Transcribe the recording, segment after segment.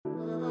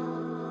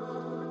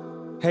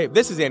Hey,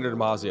 this is Andrew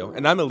Damazio,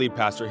 and I'm the lead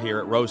pastor here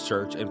at Rose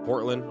Church in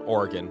Portland,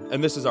 Oregon,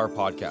 and this is our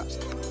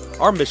podcast.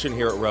 Our mission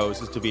here at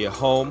Rose is to be a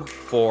home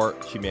for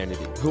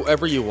humanity.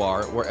 Whoever you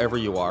are, wherever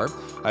you are,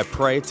 I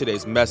pray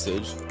today's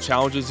message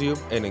challenges you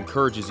and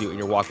encourages you in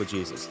your walk with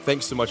Jesus.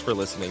 Thanks so much for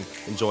listening.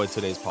 Enjoy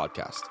today's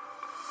podcast.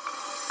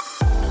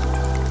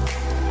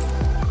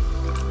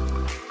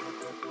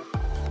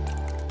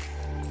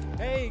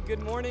 Hey,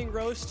 good morning,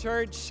 Rose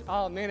Church.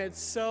 Oh man,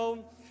 it's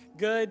so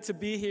good to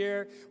be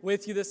here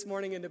with you this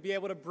morning and to be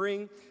able to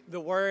bring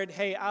the word.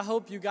 Hey, I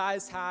hope you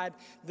guys had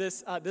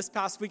this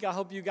past week. I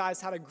hope you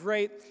guys had a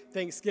great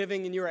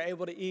Thanksgiving and you were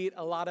able to eat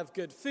a lot of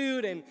good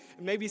food and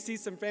maybe see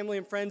some family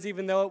and friends,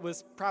 even though it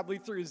was probably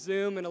through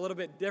Zoom and a little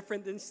bit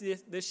different than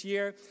this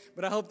year.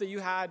 But I hope that you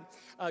had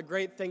a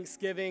great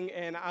Thanksgiving,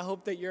 and I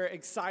hope that you're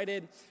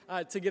excited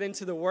to get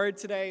into the word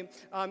today.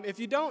 If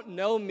you don't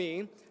know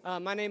me,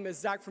 my name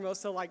is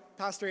Formosa. Like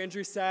Pastor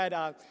Andrew said,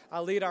 I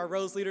lead our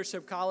Rose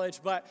Leadership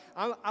College, but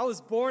I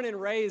was born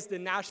and raised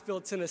in Nashville,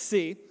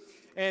 Tennessee,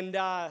 and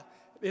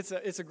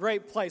it's a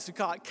great place. We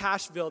call it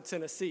Cashville,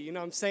 Tennessee. You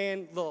know what I'm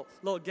saying?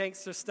 Little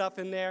gangster stuff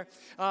in there.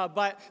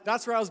 But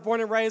that's where I was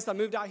born and raised. I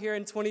moved out here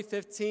in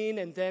 2015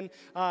 and then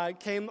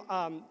came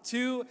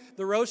to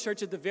the Rose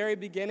Church at the very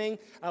beginning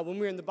when we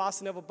were in the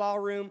Bossa Nova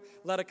Ballroom,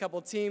 led a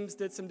couple teams,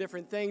 did some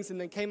different things,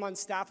 and then came on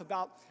staff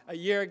about a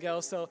year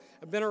ago. So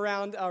I've been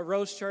around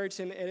Rose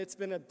Church, and it's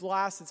been a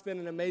blast. It's been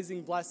an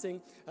amazing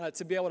blessing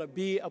to be able to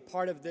be a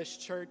part of this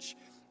church.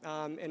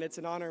 And it's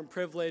an honor and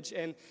privilege.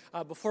 And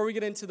before we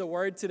get into the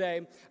word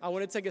today, I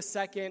want to take a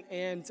second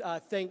and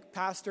thank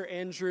Pastor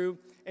Andrew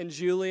and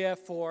Julia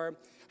for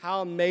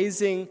how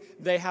amazing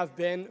they have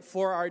been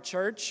for our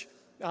church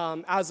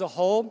as a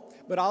whole,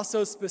 but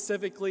also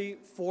specifically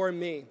for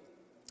me.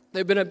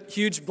 They've been a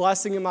huge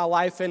blessing in my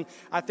life, and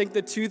I think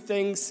the two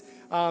things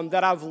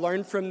that I've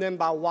learned from them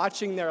by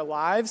watching their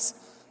lives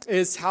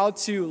is how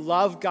to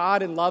love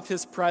God and love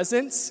His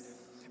presence,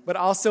 but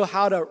also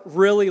how to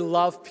really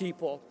love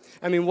people.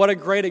 I mean, what a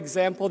great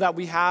example that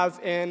we have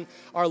in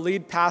our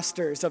lead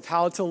pastors of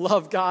how to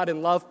love God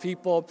and love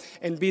people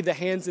and be the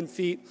hands and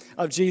feet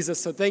of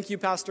Jesus. So thank you,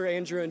 Pastor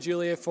Andrew and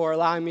Julia, for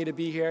allowing me to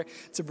be here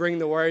to bring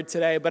the word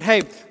today. But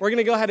hey, we're going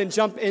to go ahead and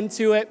jump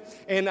into it.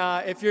 And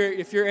if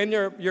you're in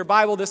your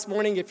Bible this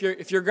morning, if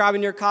you're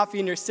grabbing your coffee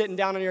and you're sitting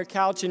down on your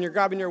couch and you're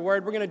grabbing your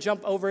word, we're going to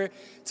jump over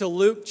to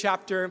Luke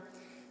chapter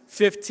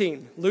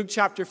 15. Luke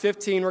chapter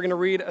 15, we're going to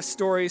read a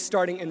story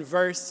starting in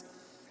verse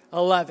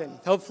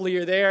 11. Hopefully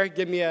you're there.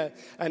 Give me an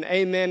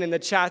amen in the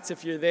chats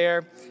if you're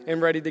there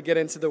and ready to get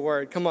into the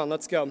word. Come on,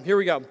 let's go. Here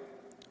we go.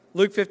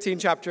 Luke 15,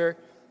 chapter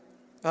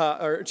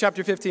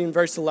 15,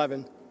 verse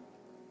 11.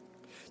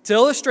 To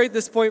illustrate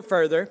this point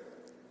further,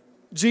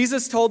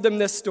 Jesus told them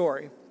this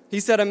story.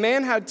 He said, a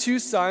man had two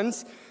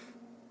sons,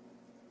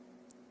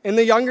 and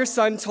the younger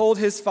son told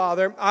his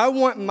father, I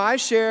want my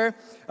share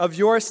of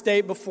your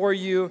estate before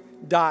you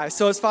die.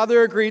 So his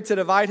father agreed to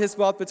divide his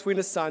wealth between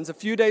his sons. A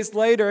few days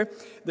later,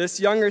 this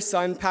younger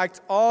son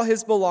packed all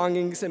his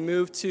belongings and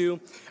moved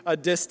to a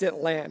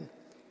distant land.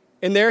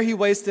 And there he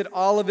wasted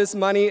all of his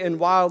money in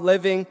wild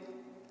living.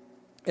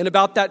 And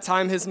about that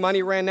time, his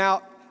money ran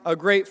out. A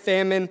great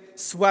famine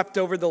swept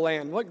over the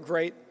land. What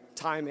great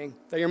timing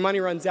that your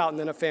money runs out and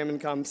then a famine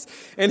comes.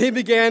 And he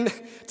began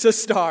to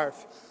starve.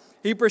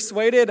 He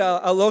persuaded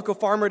a local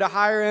farmer to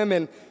hire him,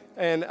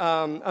 and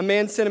a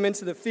man sent him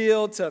into the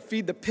field to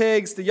feed the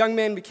pigs. The young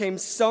man became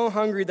so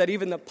hungry that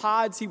even the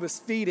pods he was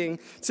feeding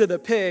to the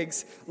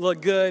pigs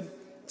looked good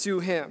to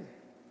him.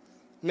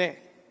 Man,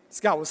 this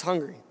guy was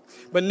hungry.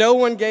 But no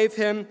one gave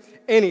him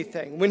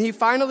anything. When he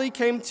finally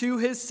came to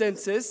his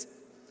senses,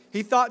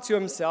 he thought to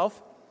himself,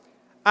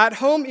 at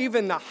home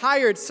even the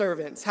hired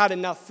servants had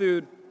enough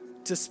food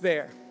to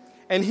spare.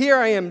 And here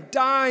I am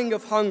dying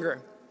of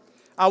hunger.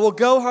 I will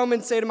go home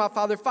and say to my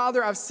father,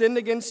 Father, I've sinned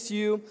against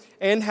you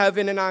and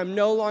heaven, and I am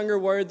no longer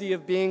worthy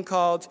of being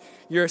called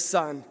your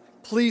son.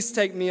 Please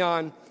take me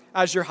on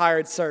as your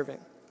hired servant.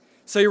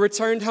 So he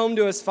returned home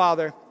to his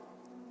father.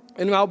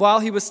 And while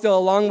he was still a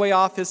long way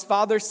off, his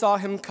father saw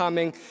him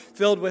coming,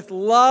 filled with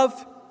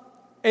love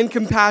and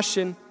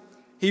compassion.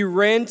 He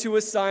ran to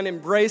his son,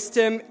 embraced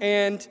him,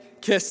 and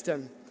kissed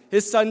him.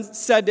 His son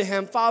said to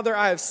him, Father,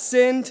 I have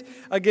sinned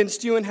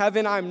against you in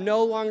heaven. I am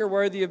no longer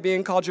worthy of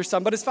being called your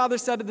son. But his father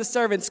said to the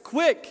servants,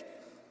 quick,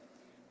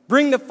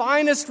 bring the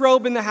finest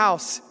robe in the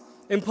house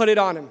and put it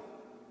on him.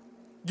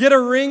 Get a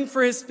ring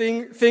for his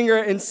finger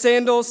and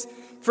sandals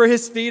for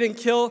his feet, and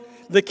kill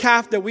the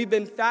calf that we've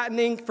been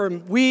fattening, for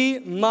we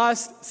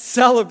must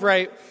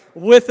celebrate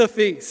with a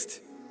feast.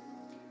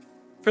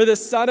 For the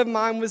son of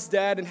mine was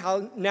dead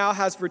and now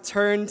has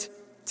returned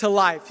to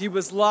life. He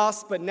was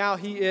lost, but now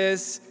he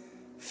is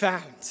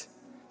found.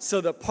 So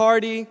the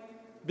party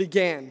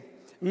began.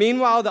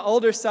 Meanwhile, the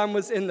older son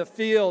was in the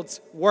fields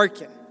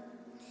working.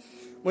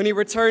 When he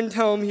returned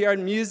home, he heard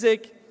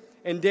music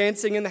and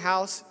dancing in the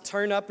house,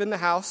 turn up in the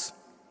house.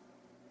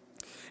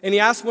 And he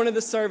asked one of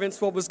the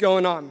servants what was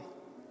going on.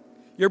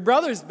 Your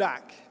brother's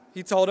back,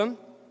 he told him,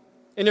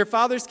 and your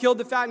father's killed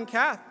the fattened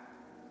calf.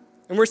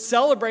 And we're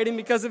celebrating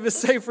because of his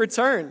safe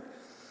return.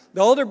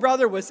 The older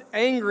brother was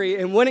angry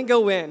and wouldn't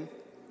go in.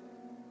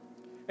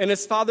 And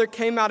his father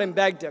came out and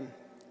begged him.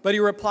 But he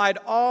replied,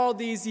 all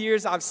these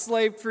years I've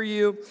slaved for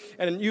you,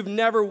 and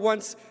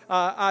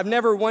I've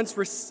never once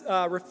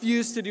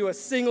refused to do a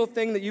single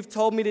thing that you've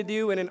told me to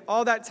do. And in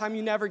all that time,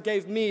 you never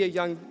gave me a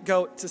young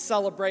goat to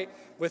celebrate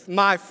with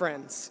my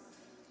friends.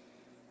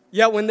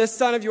 Yet when this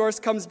son of yours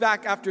comes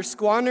back after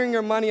squandering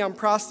your money on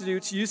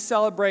prostitutes, you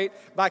celebrate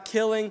by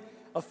killing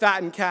a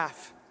fattened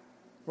calf.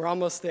 We're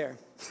almost there.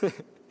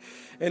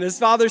 And his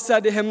father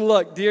said to him,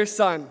 look, dear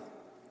son,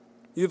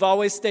 you've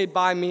always stayed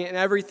by me, and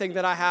everything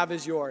that I have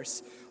is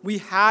yours. We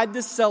had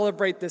to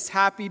celebrate this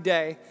happy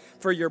day,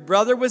 for your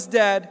brother was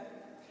dead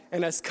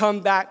and has come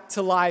back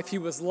to life. He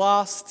was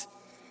lost,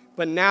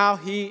 but now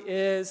he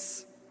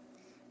is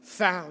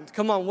found.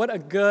 Come on, what a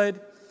good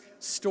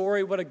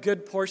story, what a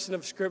good portion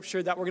of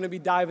Scripture that we're going to be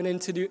diving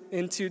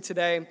into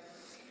today.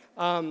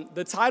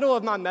 The title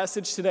of my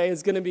message today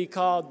is going to be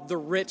called The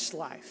Rich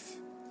Life.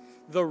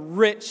 The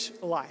Rich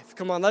Life.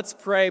 Come on, let's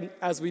pray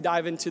as we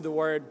dive into the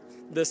Word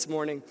this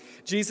morning.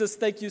 Jesus,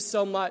 thank you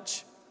so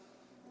much,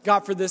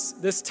 God, for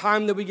this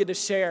time that we get to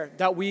share,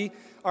 that we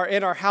are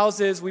in our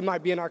houses, we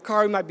might be in our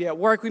car, we might be at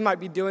work, we might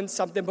be doing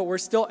something, but we're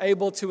still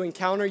able to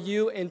encounter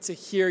you and to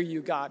hear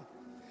you, God.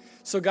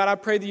 So God, I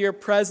pray that your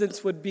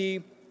presence would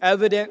be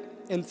evident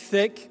and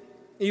thick,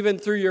 even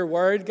through your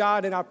word,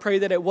 God, and I pray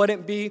that it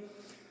wouldn't be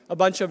a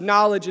bunch of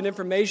knowledge and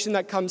information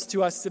that comes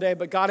to us today,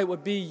 but God, it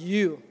would be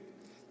you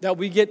that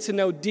we get to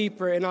know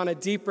deeper and on a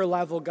deeper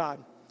level,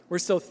 God. We're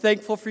so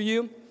thankful for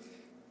you.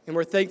 And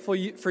we're thankful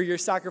for your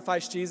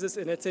sacrifice, Jesus,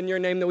 and it's in your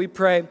name that we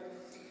pray.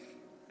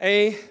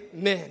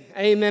 Amen.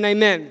 Amen.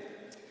 Amen.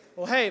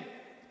 Well, hey,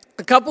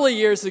 a couple of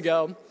years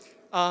ago,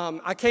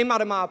 I came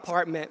out of my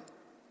apartment,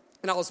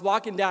 and I was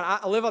walking down.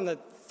 I live on the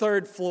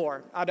third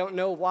floor. I don't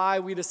know why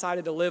we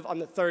decided to live on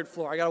the third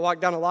floor. I got to walk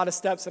down a lot of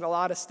steps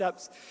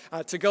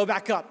to go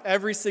back up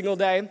every single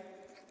day.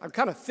 I'm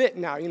kind of fit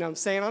now, you know what I'm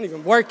saying? I don't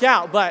even work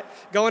out, but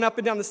going up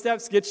and down the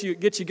steps gets you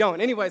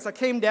going. Anyways, I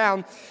came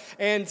down,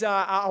 and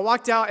I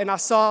walked out, and I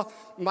saw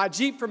my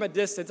Jeep from a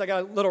distance. I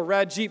got a little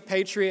red Jeep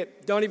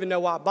Patriot. Don't even know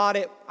why I bought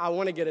it. I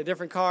want to get a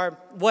different car.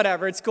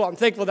 Whatever, it's cool. I'm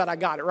thankful that I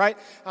got it, right?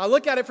 I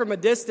look at it from a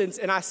distance,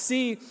 and I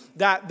see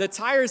that the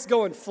tire's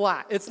going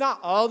flat. It's not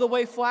all the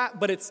way flat,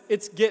 but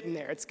it's getting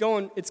there. It's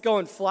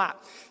going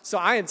flat. So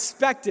I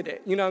inspected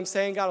it, you know what I'm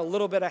saying? Got a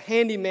little bit of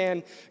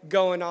handyman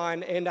going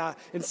on, and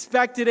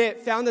inspected it,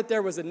 found that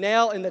there was a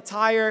nail in the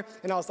tire,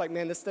 and I was like,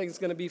 man, this thing's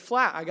going to be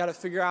flat. I got to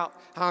figure out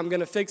how I'm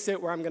going to fix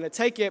it, where I'm going to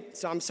take it.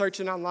 So I'm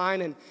searching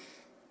online, and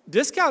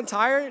Discount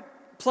Tire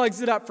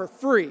plugs it up for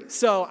free.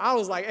 So I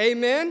was like,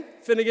 amen,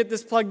 finna get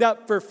this plugged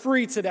up for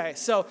free today.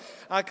 So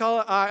I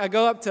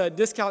go up to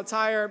Discount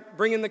Tire,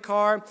 bring in the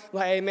car,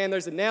 like, hey, man,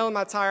 there's a nail in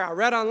my tire. I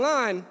read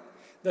online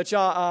that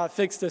y'all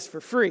fixed this for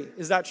free.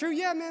 Is that true?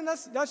 Yeah, man,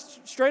 that's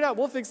straight up.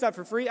 We'll fix that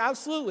for free.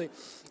 Absolutely.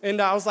 And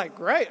I was like,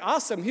 great,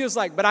 awesome. He was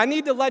like, but I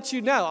need to let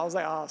you know. I was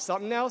like, oh,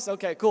 something else?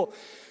 Okay, cool.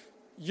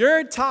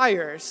 Your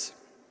tires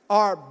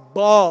are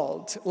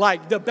bald.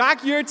 Like the back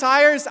of your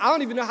tires, I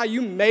don't even know how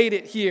you made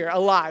it here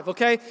alive,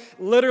 okay?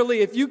 Literally,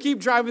 if you keep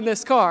driving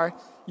this car,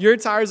 your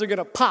tires are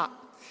gonna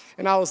pop.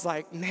 And I was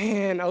like,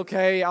 man,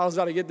 okay, I was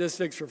about to get this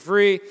fixed for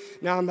free.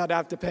 Now I'm about to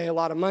have to pay a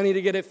lot of money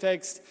to get it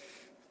fixed.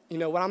 You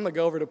know what, I'm gonna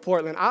go over to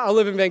Portland. I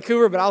live in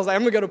Vancouver, but I was like,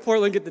 I'm gonna go to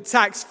Portland and get the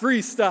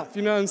tax-free stuff.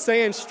 You know what I'm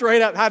saying?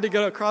 Straight up, had to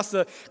go across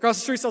the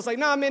street. So I was like,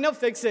 nah, man, they'll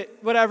fix it.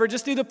 Whatever,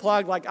 just do the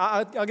plug. Like,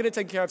 I'll get it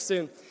taken care of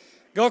soon.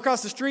 Go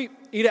across the street,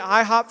 eat at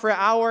IHOP for an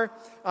hour,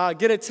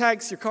 get a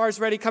text, your car's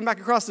ready, come back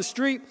across the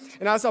street.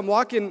 And as I'm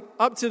walking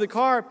up to the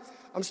car,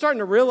 I'm starting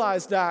to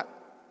realize that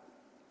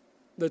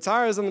the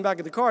tires on the back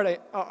of the car, they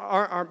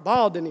aren't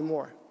bald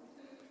anymore.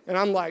 And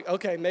I'm like,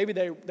 okay, maybe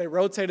they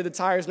rotated the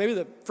tires. Maybe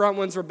the front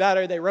ones were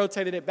better. They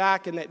rotated it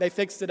back, and they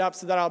fixed it up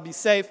so that I'll be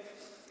safe.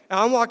 And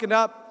I'm walking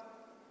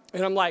up,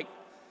 and I'm like,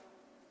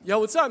 yo,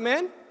 what's up,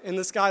 man? And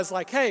this guy's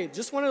like, hey,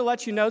 just wanted to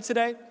let you know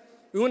today,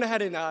 we went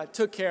ahead and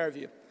took care of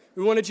you.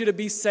 We wanted you to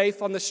be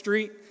safe on the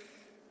street,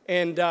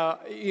 and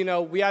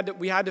we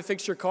had to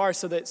fix your car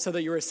so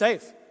that you were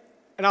safe.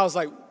 And I was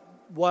like,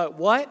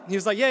 what? He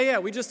was like, yeah,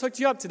 we just hooked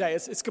you up today.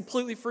 It's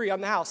completely free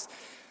on the house.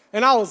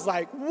 And I was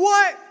like,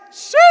 what?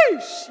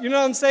 Sheesh. You know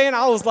what I'm saying?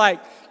 I was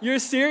like, you're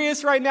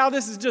serious right now?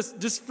 This is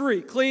just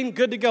free, clean,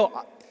 good to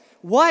go.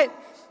 What?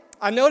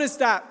 I noticed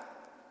that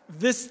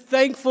this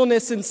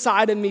thankfulness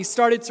inside of me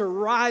started to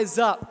rise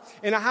up,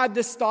 and I had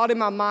this thought in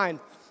my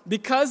mind.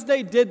 Because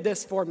they did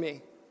this for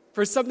me,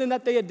 for something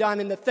that they had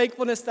done, and the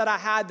thankfulness that I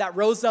had that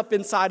rose up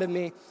inside of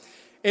me,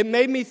 it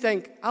made me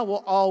think, I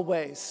will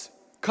always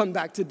come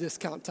back to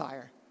Discount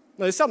Tire.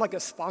 Now, they sound like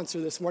a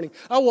sponsor this morning.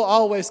 I will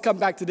always come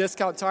back to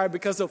Discount Tire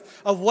because of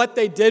what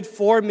they did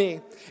for me.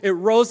 It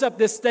rose up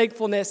this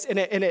thankfulness, and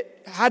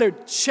it had a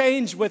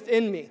change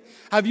within me.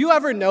 Have you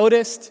ever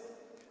noticed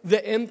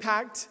the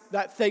impact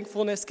that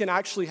thankfulness can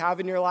actually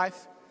have in your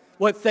life?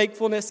 What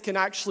thankfulness can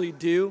actually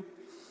do?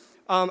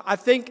 I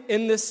think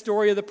in this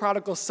story of the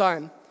prodigal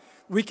son,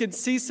 we can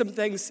see some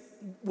things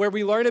where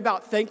we learn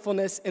about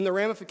thankfulness and the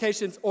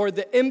ramifications or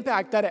the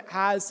impact that it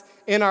has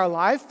in our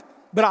life,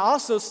 but I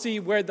also see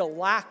where the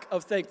lack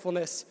of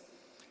thankfulness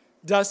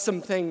does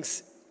some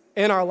things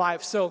in our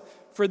life. So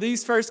for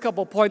these first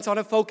couple points, I want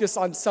to focus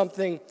on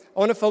something. I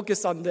want to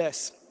focus on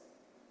this.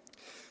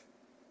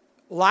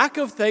 Lack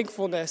of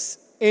thankfulness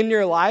in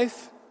your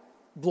life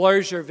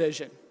blurs your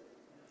vision.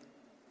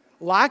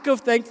 Lack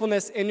of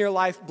thankfulness in your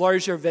life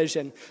blurs your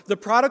vision. The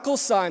prodigal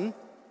son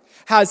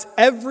has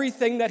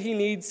everything that he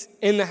needs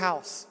in the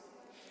house.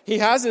 He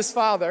has his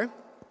father.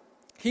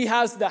 He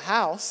has the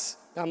house.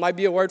 That might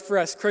be a word for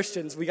us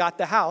Christians. We got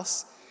the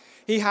house.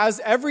 He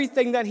has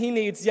everything that he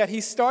needs, yet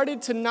he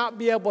started to not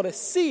be able to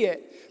see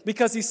it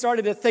because he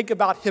started to think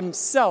about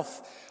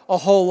himself a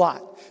whole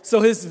lot.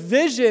 So his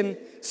vision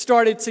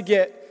started to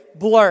get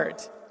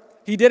blurred.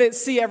 He didn't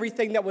see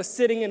everything that was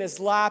sitting in his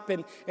lap,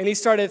 and he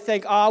started to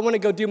think, I want to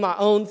go do my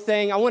own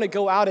thing. I want to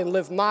go out and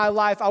live my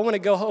life. I want to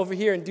go over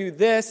here and do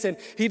this. And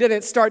he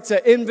didn't start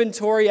to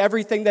inventory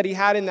everything that he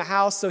had in the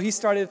house, so he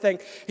started to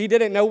think he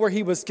didn't know where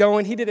he was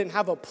going. He didn't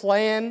have a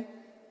plan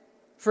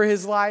for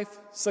his life,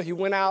 so he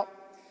went out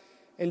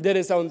and did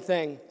his own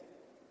thing.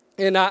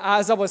 And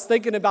as I was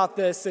thinking about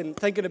this and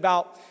thinking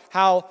about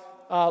how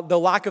the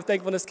lack of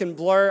thankfulness can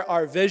blur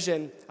our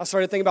vision, I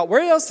started thinking about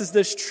where else is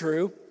this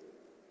true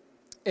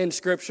in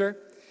Scripture?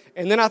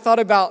 And then I thought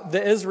about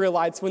the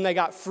Israelites when they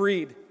got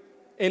freed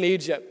in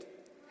Egypt.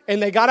 And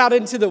they got out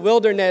into the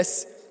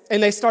wilderness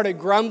and they started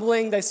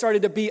grumbling. They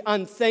started to be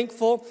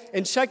unthankful.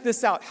 And check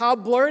this out. How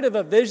blurred of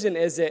a vision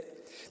is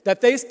it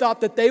that they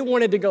thought that they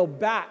wanted to go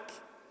back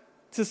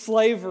to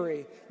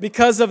slavery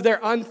because of their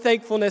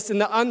unthankfulness, and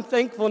the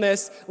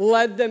unthankfulness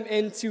led them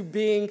into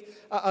being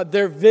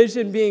their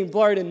vision being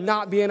blurred and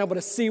not being able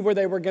to see where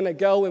they were going to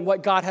go and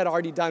what God had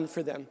already done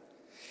for them.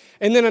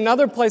 And then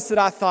another place that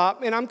I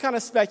thought, and I'm kind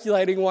of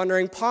speculating,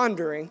 wondering,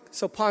 pondering,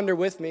 so ponder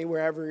with me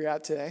wherever you're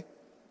at today.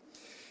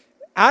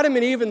 Adam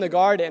and Eve in the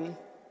garden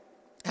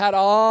had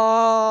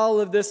all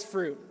of this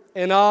fruit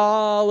and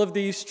all of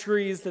these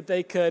trees that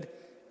they could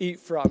eat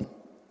from.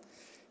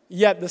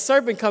 Yet the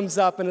serpent comes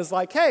up and is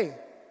like, hey,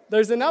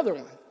 there's another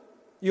one.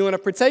 You want to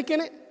partake in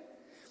it?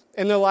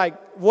 And they're like,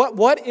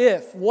 what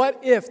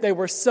if they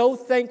were so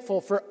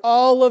thankful for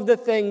all of the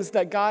things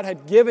that God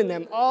had given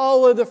them,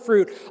 all of the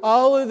fruit,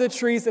 all of the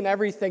trees and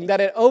everything,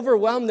 that it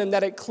overwhelmed them,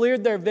 that it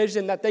cleared their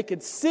vision, that they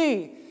could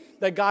see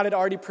that God had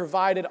already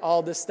provided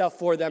all this stuff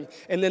for them.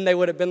 And then they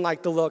would have been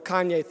like the little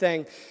Kanye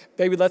thing,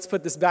 baby, let's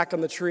put this back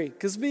on the tree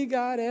because we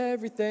got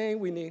everything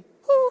we need.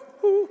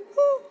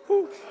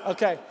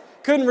 Okay.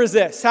 Couldn't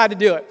resist, had to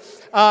do it.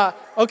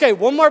 Okay,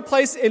 one more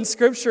place in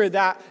Scripture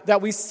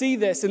that we see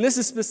this, and this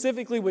is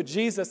specifically with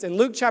Jesus. In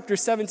Luke chapter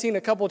 17,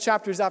 a couple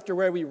chapters after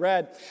where we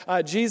read,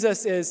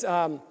 Jesus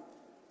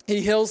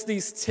he heals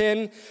these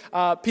 10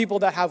 people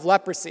that have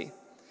leprosy.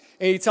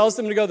 And he tells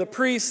them to go to the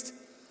priest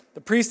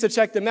to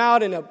check them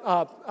out and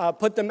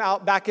put them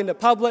out back into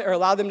public, or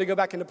allow them to go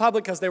back into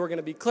public because they were going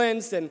to be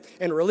cleansed and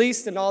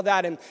released and all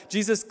that. And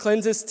Jesus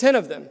cleanses 10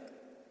 of them.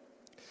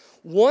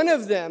 One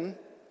of them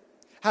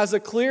has a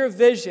clear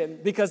vision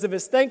because of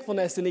his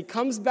thankfulness, and he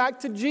comes back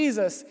to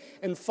Jesus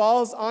and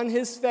falls on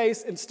his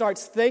face and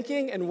starts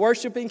thanking and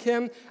worshiping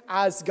him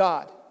as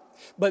God.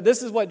 But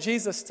this is what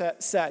Jesus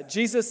said.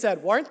 Jesus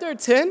said, weren't there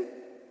 10?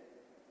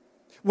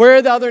 Where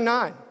are the other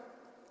 9?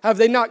 Have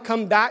they not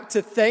come back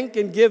to thank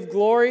and give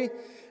glory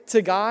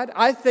to God?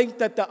 I think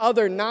that the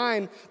other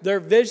 9, their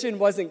vision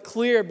wasn't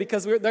clear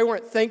because they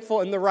weren't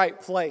thankful in the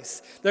right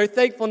place. Their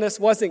thankfulness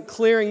wasn't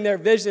clearing their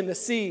vision to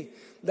see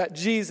that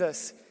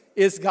Jesus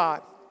is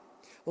God.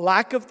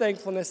 Lack of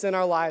thankfulness in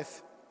our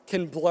life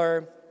can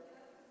blur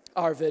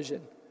our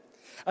vision.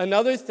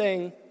 Another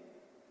thing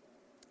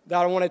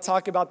that I want to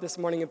talk about this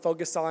morning and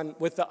focus on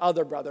with the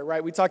other brother,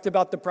 right? We talked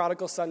about the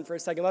prodigal son for a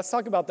second. Let's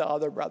talk about the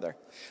other brother.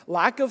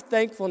 Lack of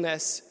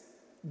thankfulness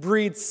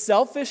breeds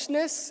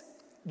selfishness,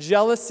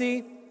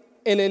 jealousy,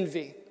 and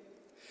envy.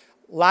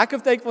 Lack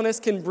of thankfulness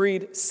can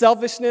breed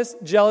selfishness,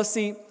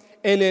 jealousy,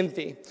 and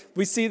envy.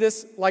 We see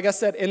this, like I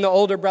said, in the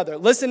older brother.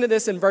 Listen to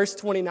this in verse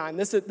 29.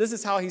 This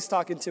is how he's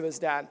talking to his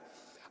dad.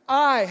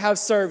 I have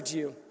served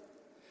you.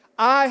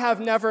 I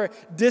have never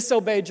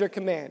disobeyed your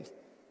command.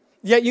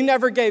 Yet you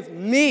never gave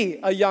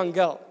me a young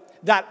goat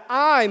that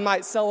I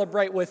might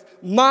celebrate with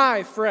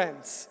my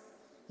friends.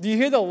 Do you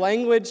hear the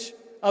language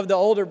of the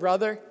older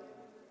brother?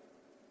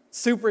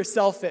 Super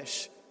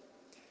selfish.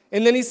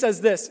 And then he says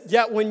this,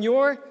 yet when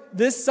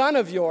this son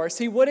of yours,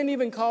 he wouldn't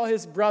even call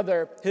his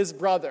brother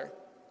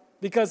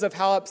because of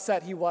how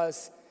upset he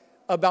was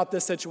about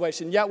this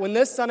situation. Yet when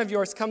this son of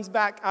yours comes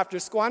back after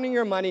squandering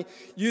your money,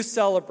 you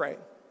celebrate.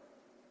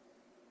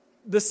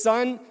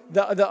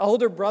 The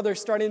older brother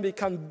starting to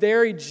become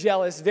very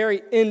jealous,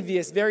 very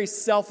envious, very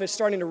selfish,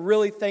 starting to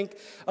really think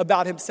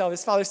about himself.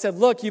 His father said,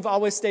 look, you've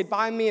always stayed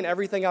by me and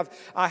everything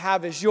I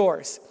have is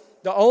yours.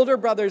 The older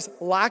brother's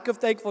lack of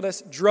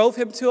thankfulness drove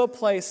him to a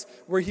place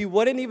where he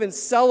wouldn't even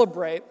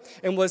celebrate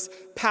and was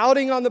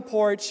pouting on the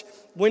porch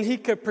when he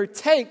could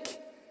partake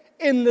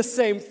in the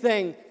same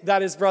thing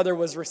that his brother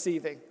was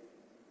receiving.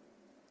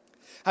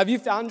 Have you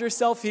found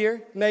yourself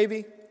here,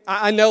 maybe?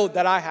 I know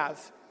that I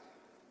have.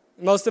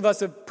 Most of us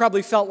have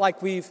probably felt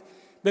like we've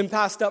been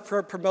passed up for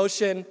a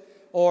promotion,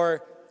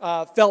 or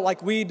felt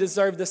like we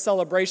deserved the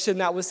celebration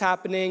that was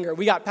happening, or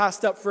we got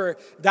passed up for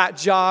that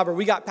job, or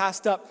we got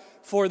passed up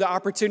for the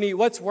opportunity.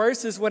 What's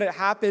worse is when it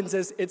happens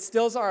is it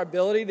steals our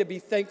ability to be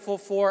thankful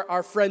for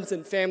our friends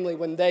and family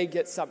when they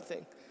get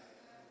something.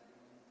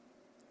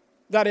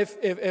 That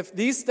if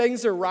these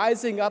things are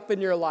rising up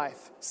in your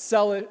life,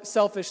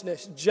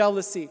 selfishness,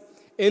 jealousy,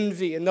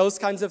 envy, and those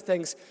kinds of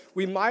things,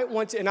 we might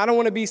want to, and I don't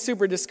want to be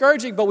super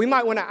discouraging, but we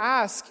might want to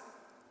ask,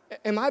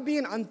 am I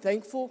being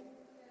unthankful?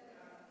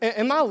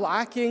 Am I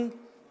lacking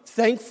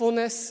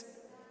thankfulness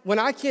when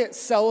I can't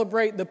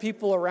celebrate the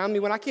people around me,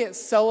 when I can't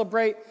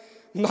celebrate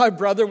my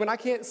brother, when I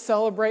can't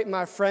celebrate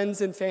my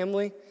friends and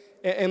family?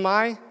 Am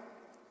I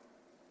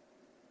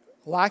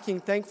lacking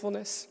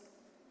thankfulness?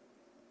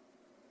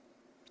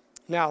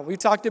 Now, we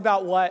talked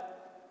about what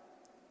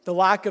the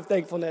lack of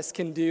thankfulness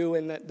can do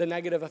and the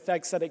negative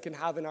effects that it can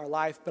have in our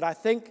life, but I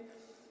think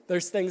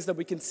there's things that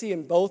we can see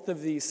in both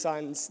of these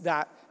sons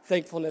that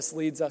thankfulness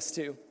leads us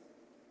to.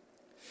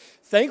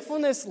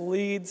 Thankfulness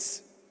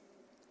leads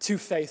to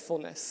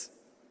faithfulness.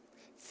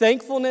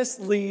 Thankfulness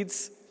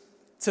leads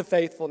to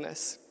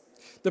faithfulness.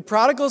 The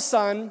prodigal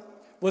son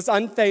was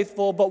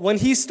unfaithful, but when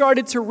he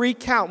started to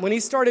recount, when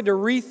he started to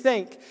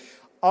rethink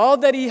all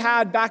that he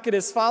had back at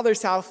his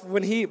father's house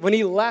when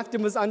he left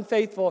and was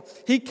unfaithful,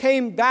 he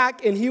came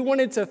back and he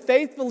wanted to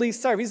faithfully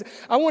serve. He said,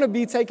 I want to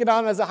be taken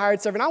on as a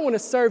hired servant. I want to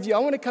serve you. I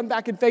want to come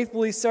back and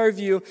faithfully serve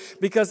you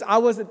because I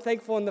wasn't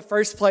thankful in the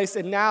first place.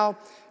 And now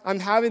I'm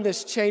having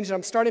this change and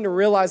I'm starting to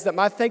realize that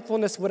my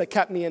thankfulness would have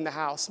kept me in the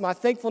house. My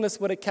thankfulness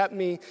would have kept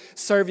me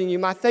serving you.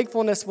 My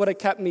thankfulness would have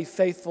kept me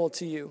faithful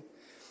to you.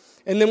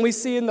 And then we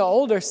see in the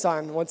older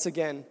son, once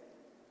again,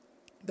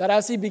 that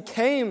as he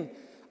became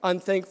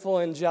unthankful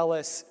and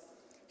jealous,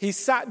 he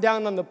sat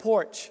down on the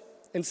porch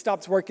and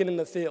stopped working in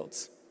the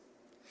fields.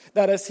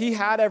 That as he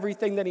had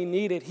everything that he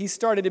needed, he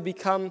started to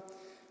become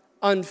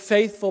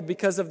unfaithful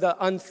because of the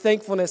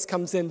unthankfulness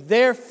comes in.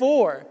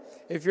 Therefore,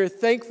 if your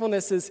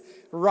thankfulness is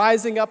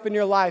rising up in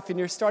your life and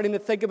you're starting to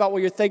think about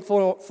what you're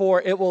thankful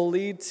for, it will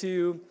lead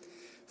to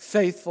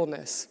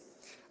faithfulness.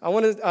 I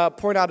want to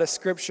point out a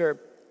scripture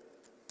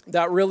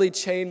that really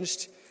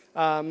changed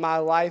my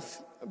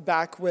life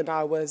back when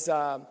I was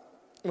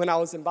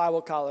in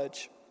Bible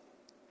college.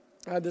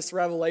 I had this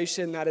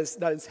revelation that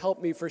has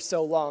helped me for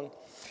so long.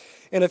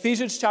 In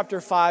Ephesians chapter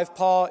 5,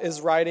 Paul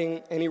is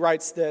writing, and he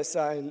writes this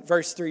in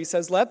verse 3. He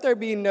says, "Let there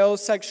be no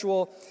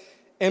sexual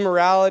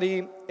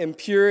immorality,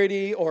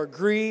 impurity, or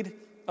greed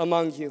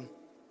among you.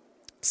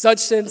 Such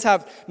sins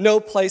have no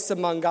place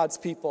among God's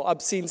people.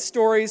 Obscene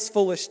stories,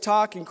 foolish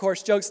talk, and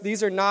coarse jokes,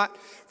 these are not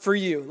for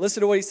you."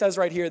 Listen to what he says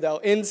right here, though.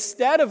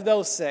 "Instead of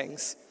those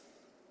things,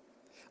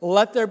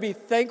 let there be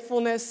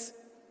thankfulness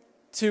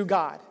to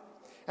God."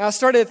 And I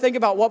started to think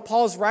about what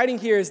Paul's writing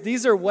here is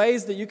these are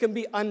ways that you can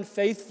be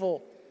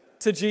unfaithful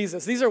to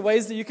Jesus. These are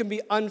ways that you can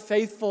be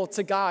unfaithful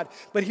to God.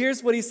 But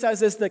here's what he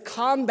says is the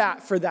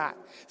combat for that.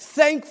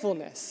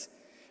 Thankfulness.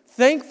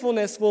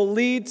 Thankfulness will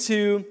lead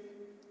to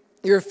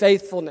your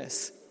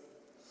faithfulness.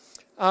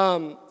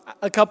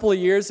 A couple of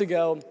years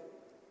ago,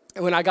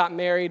 when I got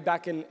married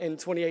back in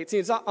 2018,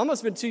 it's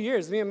almost been 2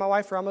 years. Me and my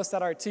wife are almost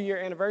at our 2-year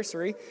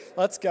anniversary.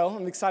 Let's go.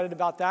 I'm excited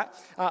about that.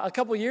 A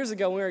couple of years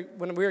ago,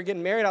 when we were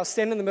getting married, I was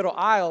standing in the middle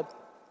aisle,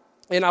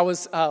 and I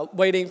was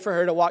waiting for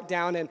her to walk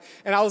down, and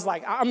I was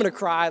like, I'm going to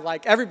cry.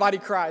 Like, everybody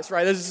cries,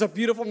 right? There's just a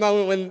beautiful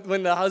moment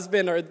when the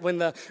husband or when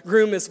the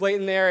groom is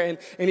waiting there,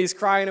 and he's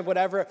crying and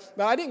whatever.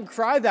 But I didn't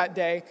cry that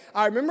day.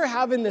 I remember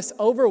having this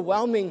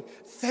overwhelming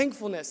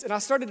thankfulness, and I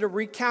started to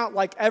recount,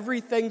 like,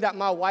 everything that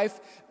my wife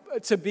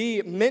to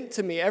be meant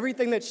to me,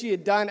 everything that she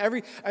had done,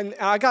 and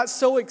I got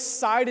so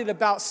excited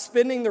about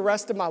spending the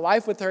rest of my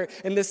life with her,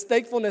 and this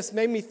thankfulness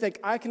made me think,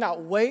 I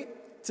cannot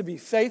wait to be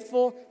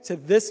faithful to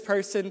this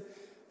person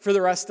for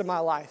the rest of my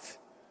life.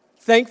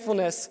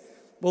 Thankfulness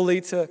will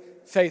lead to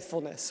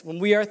faithfulness. When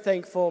we are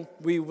thankful,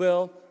 we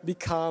will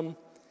become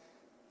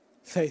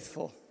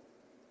faithful.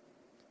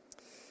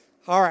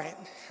 All right,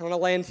 I want to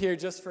land here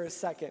just for a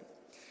second.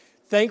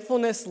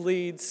 Thankfulness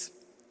leads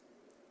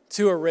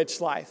to a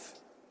rich life.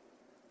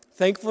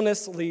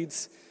 Thankfulness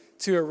leads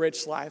to a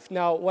rich life.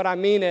 Now, what I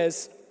mean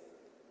is,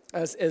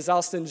 as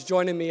Austin's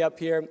joining me up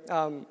here,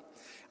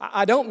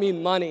 I don't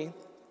mean money.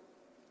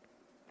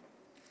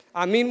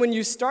 I mean when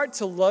you start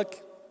to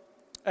look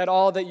at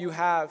all that you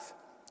have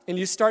and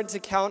you start to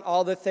count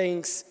all the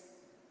things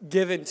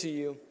given to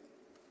you,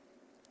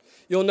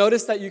 you'll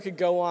notice that you could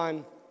go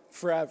on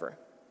forever.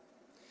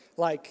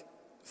 Like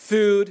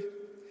food,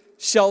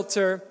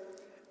 shelter,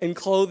 and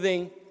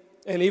clothing.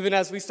 And even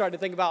as we start to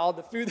think about all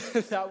the food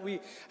that we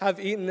have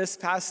eaten this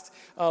past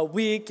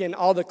week and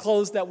all the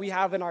clothes that we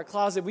have in our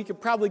closet, we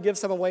could probably give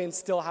some away and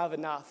still have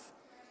enough.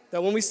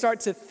 That when we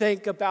start to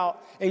think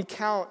about and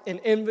count and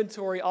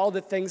inventory all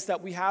the things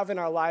that we have in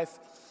our life,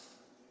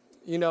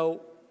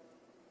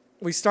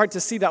 we start to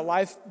see that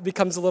life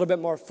becomes a little bit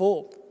more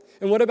full.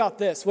 And what about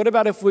this? What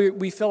about if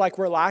we feel like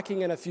we're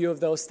lacking in a few of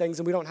those things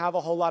and we don't have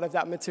a whole lot of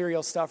that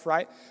material stuff,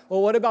 right?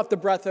 Well, what about the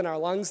breath in our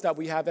lungs that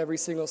we have every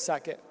single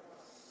second?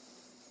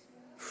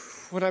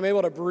 When I'm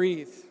able to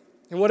breathe.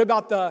 And what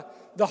about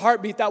the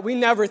heartbeat that we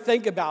never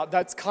think about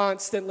that's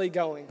constantly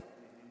going,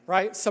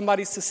 right?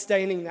 Somebody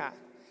sustaining that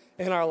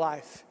in our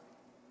life.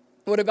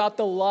 What about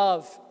the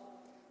love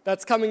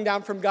that's coming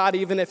down from God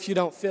even if you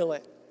don't feel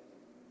it?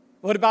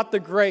 What about the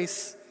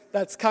grace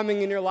that's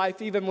coming in your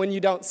life even when you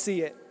don't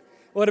see it?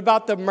 What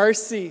about the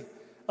mercy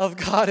of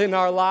God in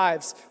our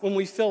lives when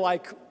we feel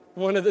like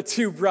one of the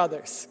two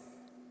brothers?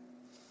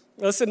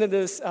 Listen to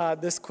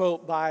this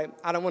quote by,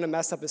 I don't want to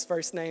mess up his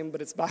first name,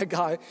 but it's by a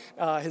guy.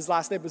 His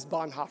last name is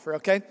Bonhoeffer,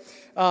 okay?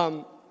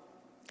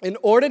 In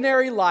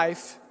ordinary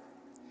life,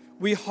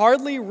 we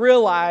hardly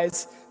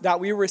realize that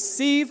we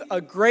receive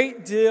a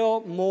great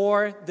deal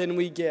more than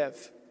we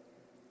give,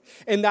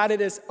 and that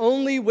it is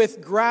only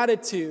with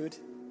gratitude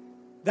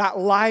that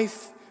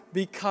life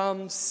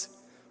becomes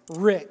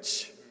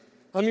rich.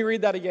 Let me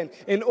read that again.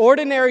 In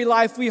ordinary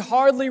life, we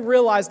hardly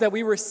realize that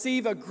we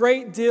receive a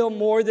great deal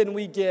more than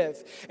we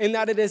give, and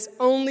that it is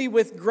only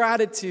with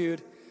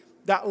gratitude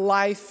that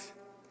life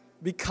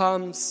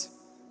becomes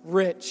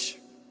rich.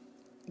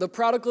 The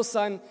prodigal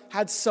son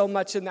had so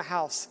much in the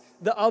house.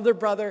 The other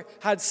brother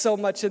had so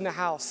much in the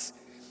house.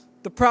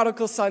 The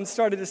prodigal son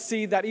started to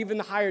see that even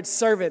the hired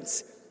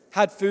servants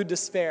had food to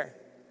spare,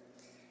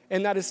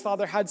 and that his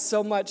father had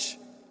so much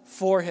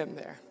for him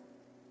there.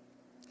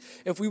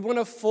 If we want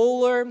a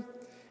fuller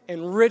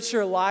and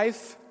richer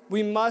life,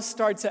 we must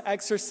start to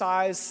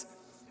exercise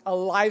a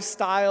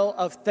lifestyle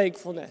of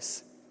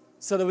thankfulness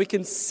so that we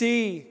can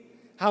see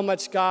how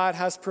much God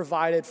has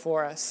provided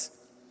for us.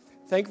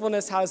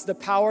 Thankfulness has the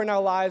power in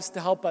our lives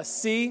to help us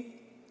see,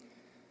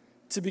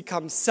 to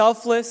become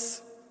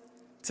selfless,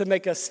 to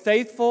make us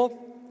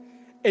faithful,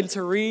 and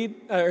to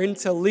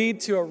lead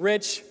to a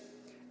rich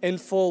and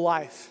full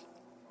life.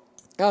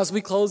 Now, as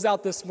we close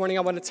out this morning,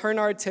 I want to turn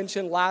our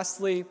attention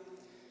lastly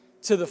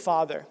to the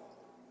Father.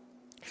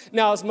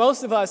 Now, as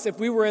most of us, if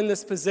we were in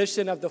this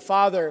position of the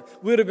Father,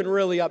 we would have been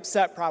really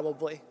upset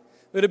probably.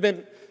 We would have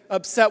been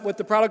upset with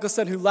the prodigal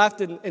son who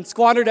left and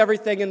squandered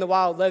everything in the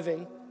wild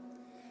living.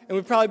 And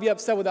we'd probably be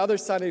upset with the other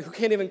son who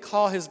can't even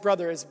call his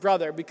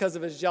brother because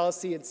of his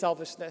jealousy and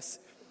selfishness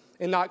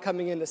and not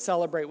coming in to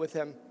celebrate with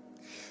him.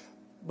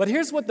 But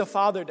here's what the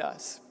Father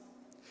does.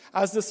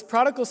 As this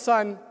prodigal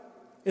son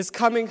is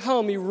coming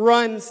home, he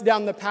runs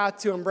down the path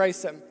to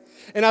embrace him.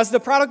 And as the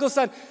prodigal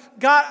son,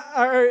 God,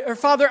 or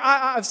Father,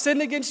 I've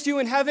sinned against you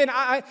in heaven.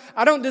 I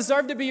don't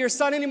deserve to be your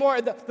son anymore.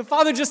 The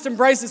Father just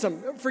embraces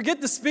him. Forget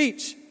the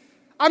speech.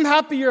 I'm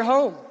happy you're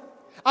home.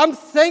 I'm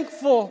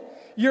thankful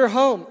you're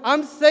home.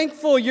 I'm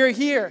thankful you're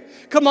here.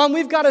 Come on,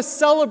 we've got to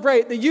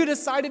celebrate that you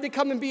decided to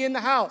come and be in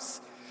the house.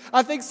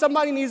 I think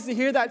somebody needs to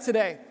hear that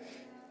today.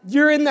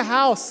 You're in the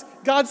house.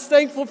 God's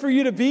thankful for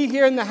you to be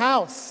here in the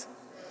house.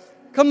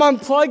 Come on,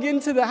 plug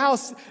into the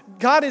house.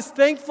 God is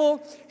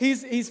thankful.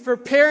 He's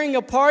preparing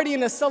a party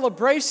and a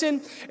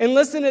celebration. And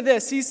listen to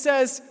this. He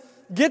says,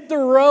 get the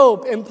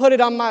robe and put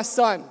it on my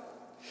son.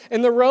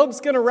 And the robe's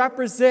going to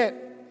represent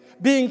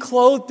being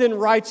clothed in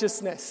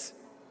righteousness.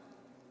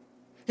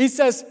 He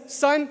says,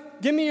 son,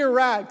 give me your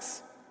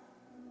rags.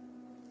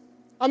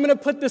 I'm going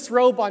to put this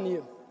robe on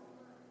you.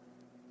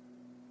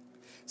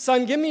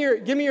 Son, give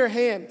me your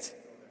hand.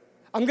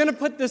 I'm going to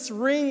put this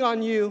ring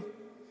on you,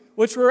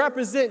 which will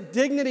represent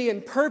dignity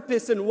and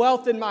purpose and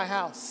wealth in my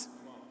house.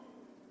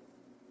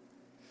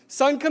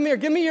 Son, come here.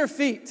 Give me your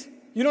feet.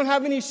 You don't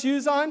have any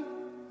shoes on?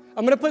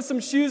 I'm going to put some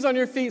shoes on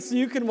your feet so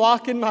you can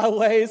walk in my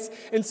ways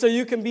and so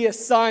you can be a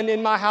son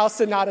in my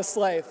house and not a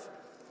slave.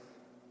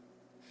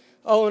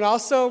 Oh, and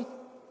also,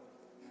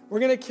 we're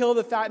going to kill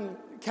the fattened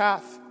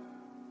calf.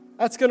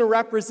 That's going to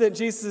represent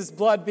Jesus'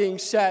 blood being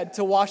shed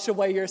to wash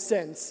away your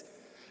sins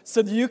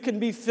so that you can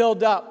be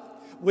filled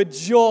up with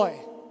joy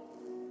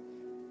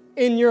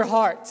in your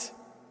heart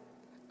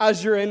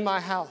as you're in my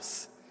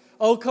house.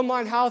 Oh, come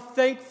on, how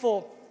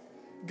thankful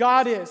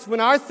God is. When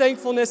our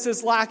thankfulness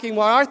is lacking,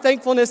 when our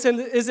thankfulness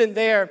isn't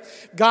there,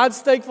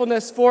 God's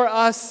thankfulness for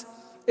us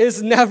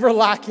is never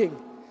lacking.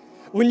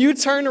 When you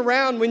turn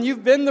around, when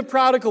you've been the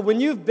prodigal,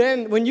 when you've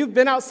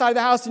been outside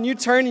the house and you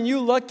turn and you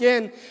look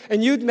in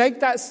and you make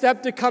that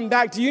step to come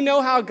back, do you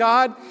know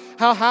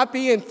how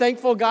happy and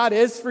thankful God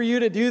is for you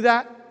to do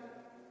that?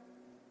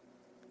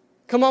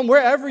 Come on,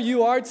 wherever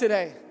you are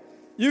today,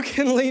 you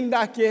can lean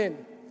back in.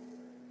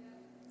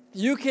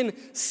 You can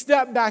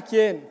step back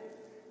in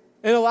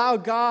and allow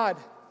God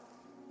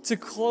to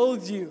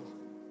clothe you,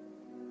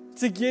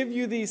 to give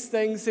you these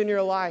things in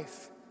your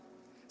life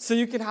so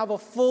you can have a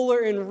fuller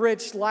and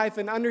rich life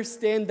and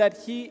understand that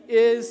He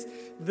is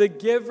the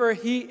giver.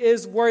 He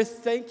is worth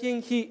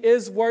thanking. He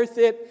is worth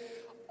it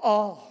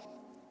all.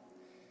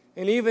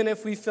 And even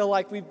if we feel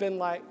like we've been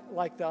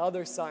like the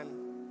other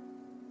son,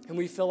 and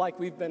we feel like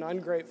we've been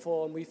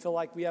ungrateful, and we feel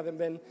like we haven't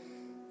been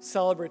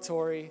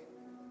celebratory,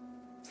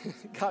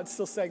 God's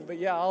still saying, but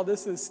yeah, all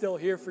this is still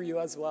here for you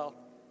as well.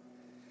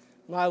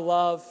 My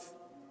love,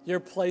 your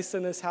place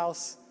in this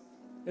house,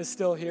 is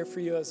still here for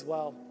you as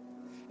well.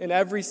 In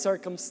every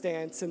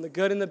circumstance, in the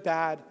good and the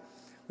bad,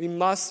 we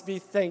must be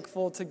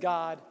thankful to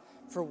God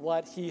for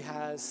what he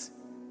has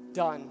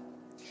done.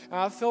 And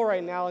I feel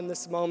right now in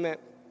this moment,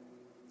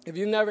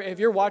 if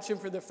you're watching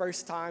for the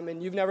first time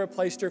and you've never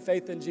placed your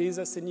faith in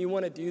Jesus and you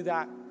want to do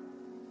that,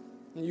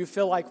 and you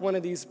feel like one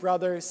of these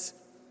brothers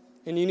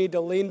and you need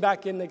to lean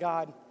back into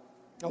God,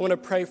 I want to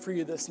pray for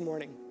you this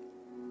morning.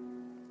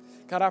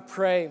 God, I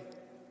pray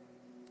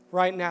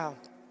right now,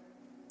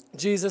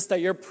 Jesus, that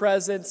your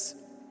presence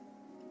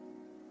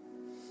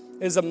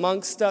is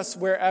amongst us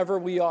wherever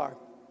we are.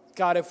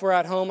 God, if we're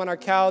at home on our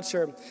couch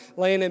or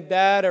laying in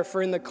bed or if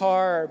we're in the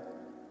car or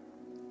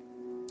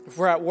if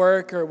we're at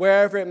work or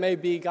wherever it may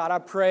be, God, I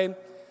pray,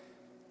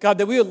 God,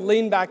 that we would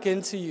lean back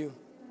into you.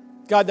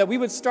 God, that we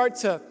would start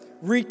to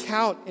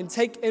recount and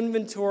take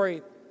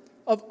inventory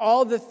of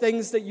all the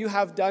things that you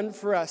have done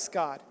for us,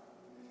 God.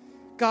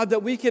 God,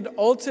 that we could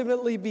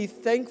ultimately be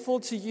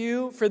thankful to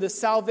you for the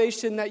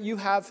salvation that you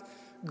have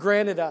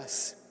granted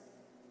us.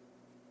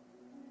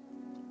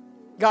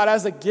 God,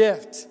 as a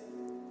gift,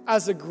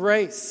 as a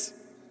grace.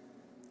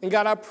 And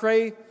God, I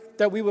pray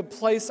that we would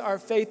place our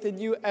faith in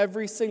you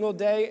every single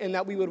day and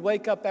that we would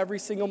wake up every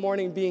single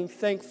morning being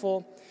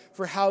thankful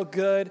for how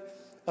good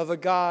of a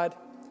God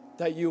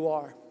that you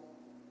are.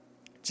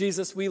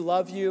 Jesus, we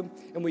love you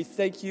and we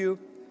thank you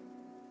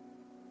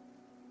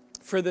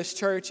for this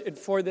church and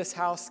for this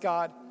house,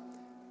 God.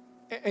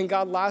 And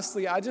God,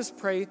 lastly, I just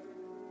pray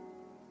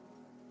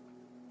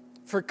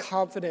for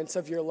confidence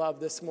of your love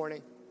this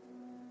morning.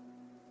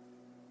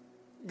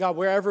 God,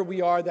 wherever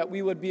we are, that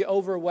we would be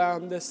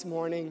overwhelmed this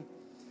morning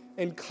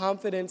in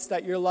confidence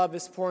that your love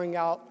is pouring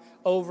out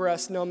over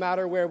us no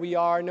matter where we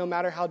are, no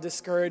matter how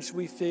discouraged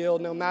we feel,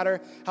 no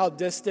matter how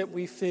distant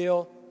we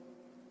feel.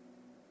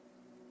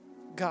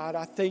 God,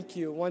 I thank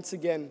you once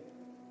again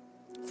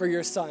for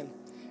your Son.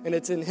 And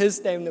it's in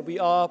his name that we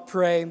all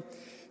pray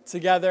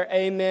together.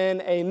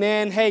 Amen,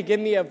 amen. Hey, give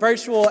me a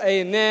virtual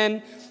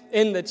amen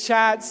in the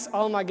chats.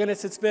 Oh my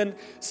goodness, it's been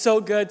so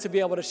good to be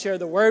able to share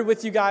the word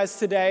with you guys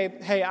today.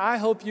 Hey, I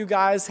hope you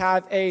guys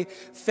have a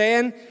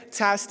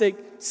fantastic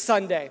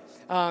Sunday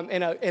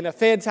and a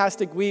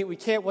fantastic week. We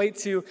can't wait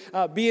to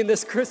be in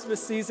this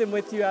Christmas season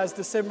with you as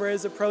December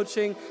is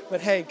approaching.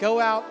 But hey, go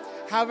out,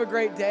 have a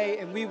great day,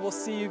 and we will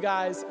see you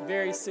guys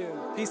very soon.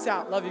 Peace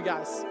out. Love you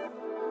guys.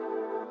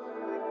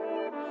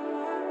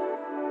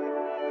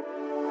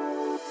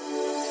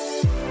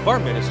 If our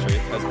ministry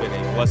has been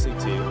a blessing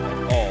to you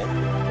at all,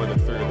 whether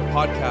through the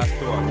podcast,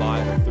 through our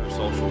live, or through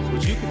socials,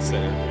 would you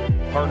consider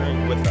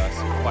partnering with us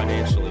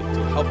financially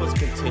to help us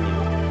continue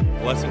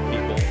blessing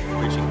people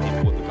and reaching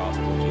people with the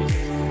gospel of Jesus?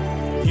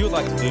 If you would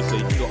like to do so,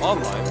 you can go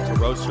online to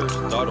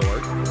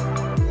rosechurch.org,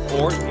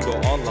 or you can go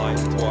online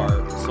to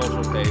our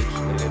social page,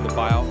 and in the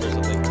bio, there's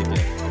a link to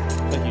give.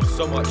 Thank you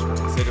so much for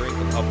considering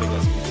and helping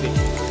us continue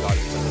what God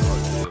has done in our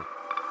heart to do.